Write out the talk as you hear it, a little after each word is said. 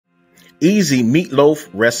Easy meatloaf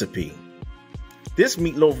recipe. This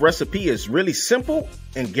meatloaf recipe is really simple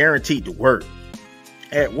and guaranteed to work.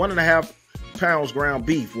 Add 1.5 pounds ground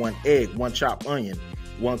beef, 1 egg, 1 chopped onion,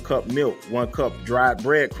 1 cup milk, 1 cup dried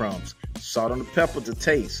breadcrumbs, salt and pepper to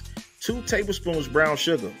taste, 2 tablespoons brown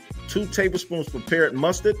sugar, 2 tablespoons prepared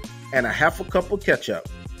mustard, and 1/2 cup of ketchup.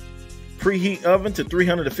 Preheat oven to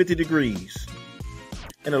 350 degrees.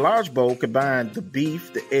 In a large bowl, combine the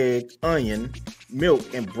beef, the egg, onion,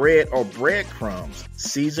 milk, and bread or breadcrumbs.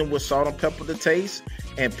 Season with salt and pepper to taste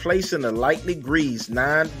and place in a lightly greased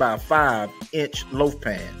 9 by 5 inch loaf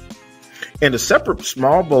pan. In a separate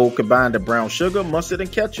small bowl, combine the brown sugar, mustard,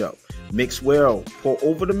 and ketchup. Mix well, pour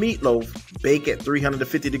over the meatloaf, bake at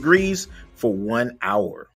 350 degrees for 1 hour.